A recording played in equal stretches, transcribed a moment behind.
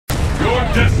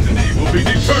destiny will be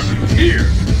determined here!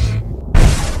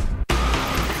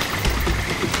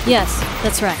 Yes,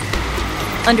 that's right.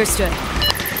 Understood.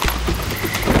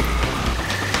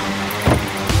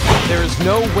 There is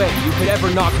no way you could ever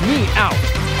knock me out!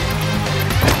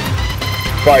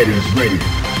 Fighters ready.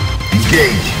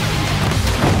 Engage!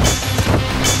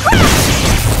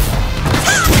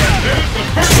 There's the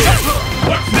first hit!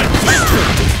 What's next?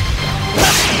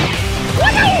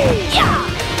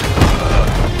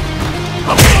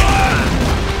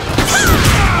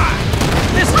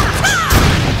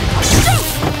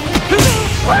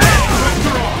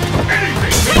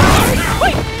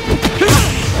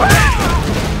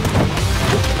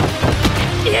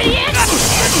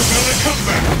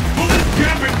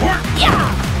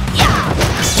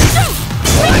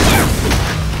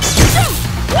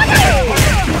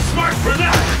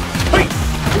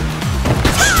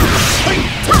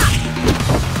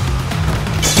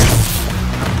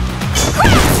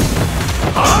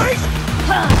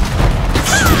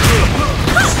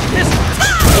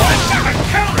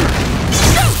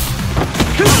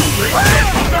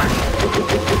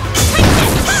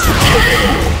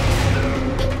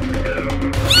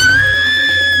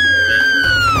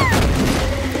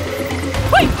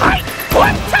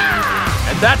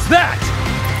 And that's that!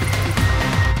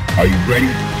 Are you ready?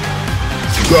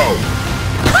 Go!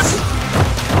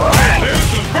 There's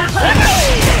the first hit!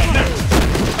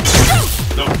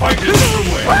 The fight is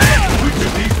underway! Which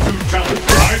of these two challenge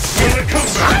guys will it come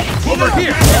back? Over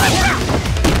here!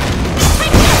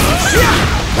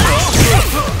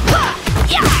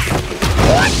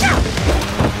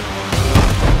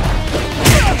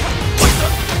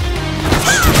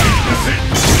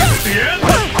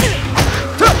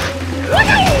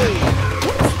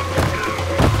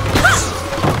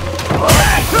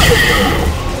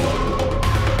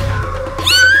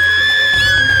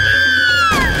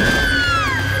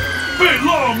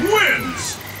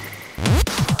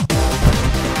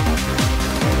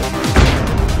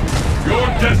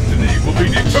 Destiny will be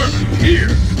determined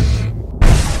here!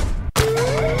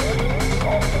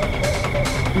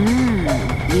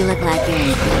 You look like you're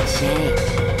in good shape.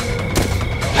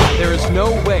 There is no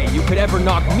way you could ever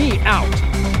knock me out!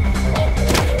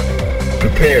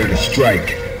 Prepare to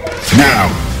strike. Now!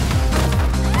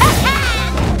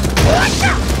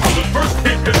 The first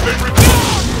hit has been recorded!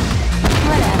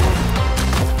 Whatever.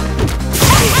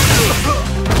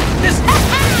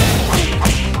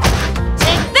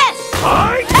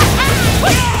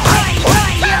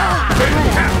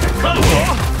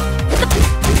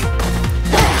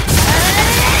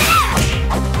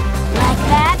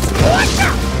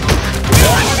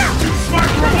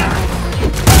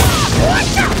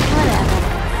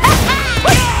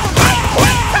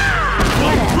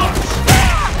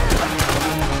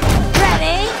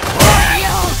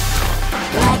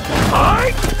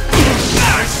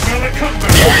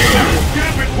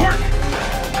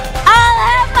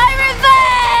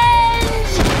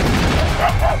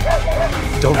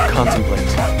 Don't contemplate.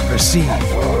 Proceed.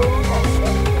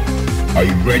 Are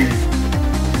you ready?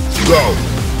 Go!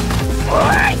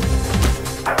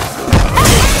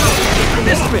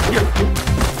 This bit here.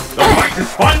 The fight has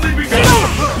finally begun!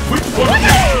 Which one of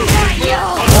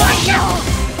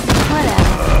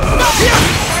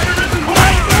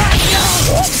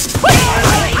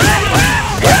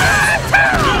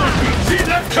See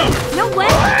that coming? No way!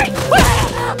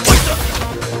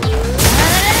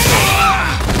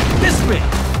 This bit.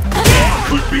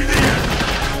 Could be the end!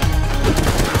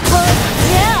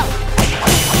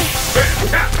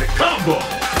 Fantastic combo!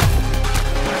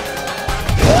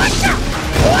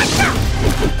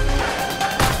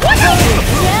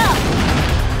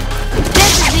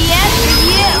 This is the end for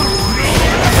you!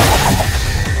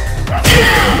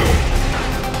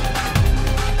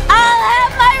 I'll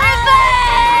have my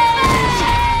revenge!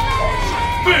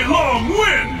 Bei Long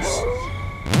wins!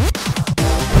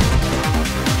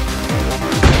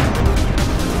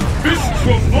 Fists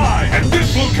will fly at this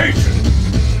location!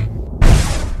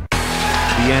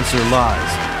 The answer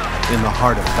lies in the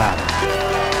heart of battle.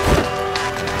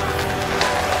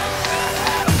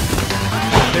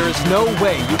 There is no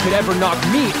way you could ever knock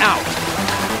me out!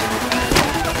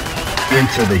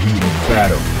 Enter the heat of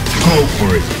battle. Go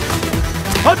for it!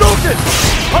 Hadouken!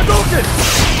 Hadouken!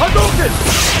 Hadouken!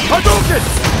 Hadouken!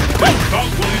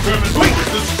 Thought will determine who is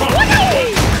the strongest!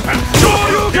 And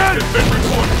Shoryuken has been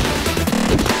recorded!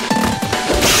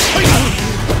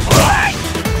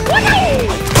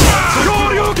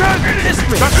 Shoryuken! This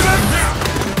way!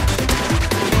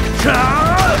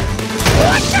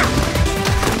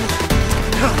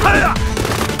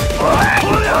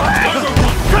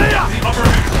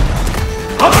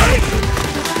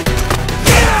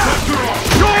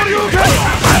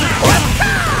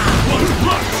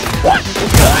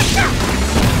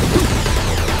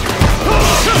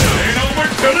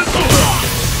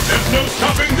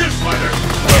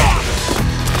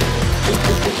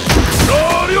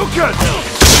 Hadouken!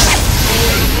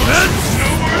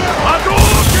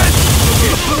 Hadouken!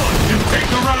 You take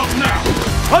the round now!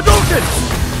 Hadouken!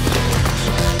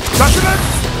 Judgment!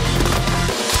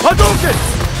 Hadouken!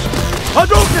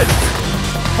 Hadouken!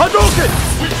 Hadouken!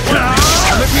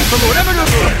 Let me from whatever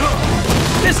you're doing.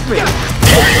 This way.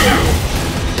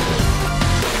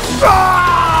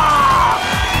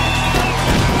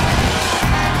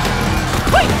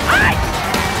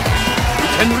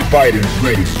 Fighters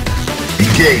ready.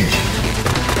 Engage.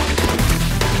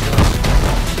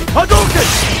 Hadouken!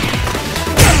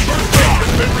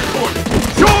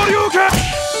 Shoryuken!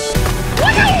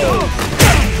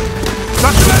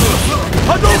 Judgment!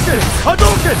 Hadouken!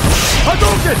 Hadouken!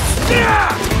 Hadouken!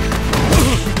 Hadouken!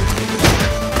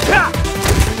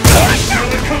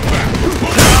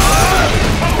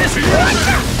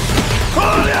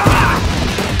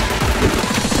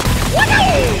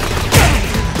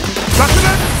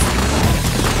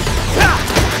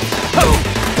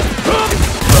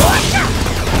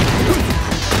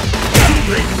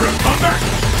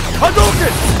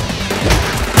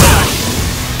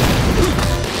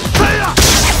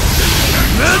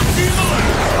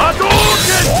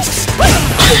 Hadouken!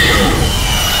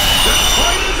 The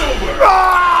fight is over!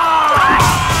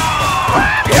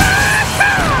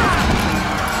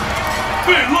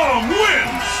 Big Long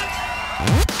wins!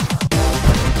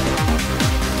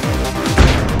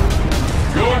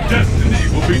 Your destiny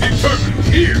will be determined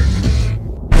here!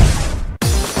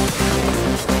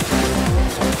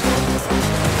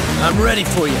 I'm ready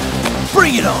for you.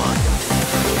 Bring it on!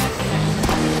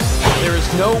 There is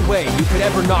no way you could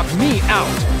ever knock me out!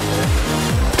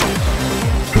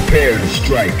 Prepare to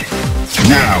strike.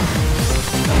 Now.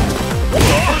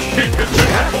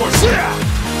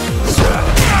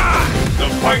 The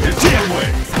fight is underway.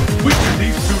 Which of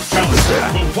these two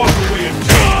challengers will walk away in a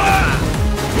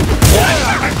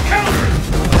counter!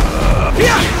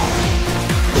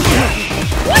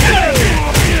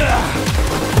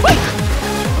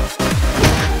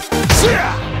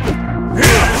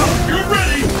 You're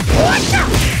ready!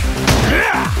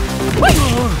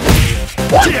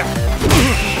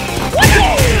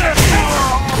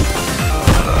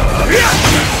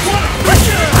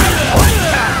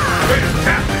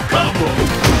 Fantastic combo!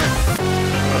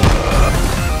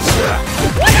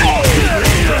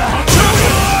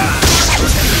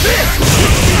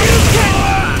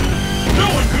 No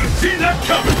one could have seen that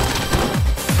coming!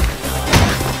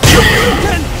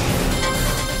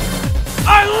 I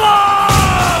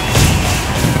love!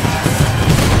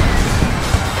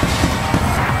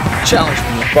 Challenge me.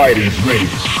 Fighters ready.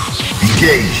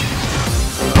 Engage.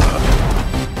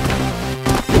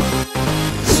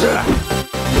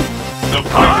 The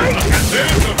fight! And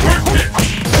there's the first hit!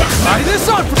 Try this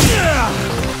on!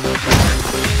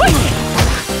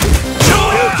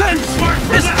 Shoryuken! Smart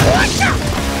for that!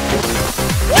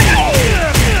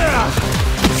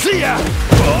 See ya!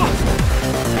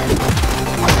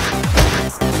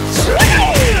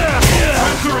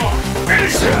 Hands are off!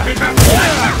 Anything can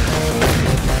happen!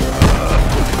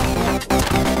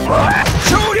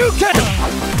 Shoryuken!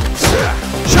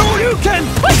 Shoryuken!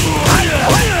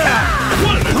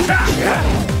 What an attack!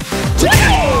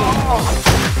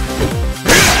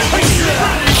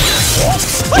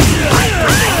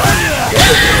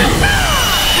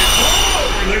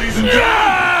 Ladies and gentlemen!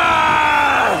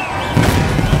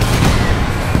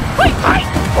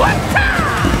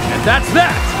 And that's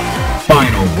that!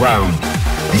 Final round.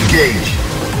 Engage.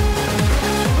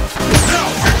 Now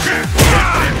your chance!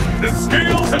 The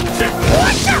scales have tipped!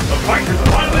 The fighters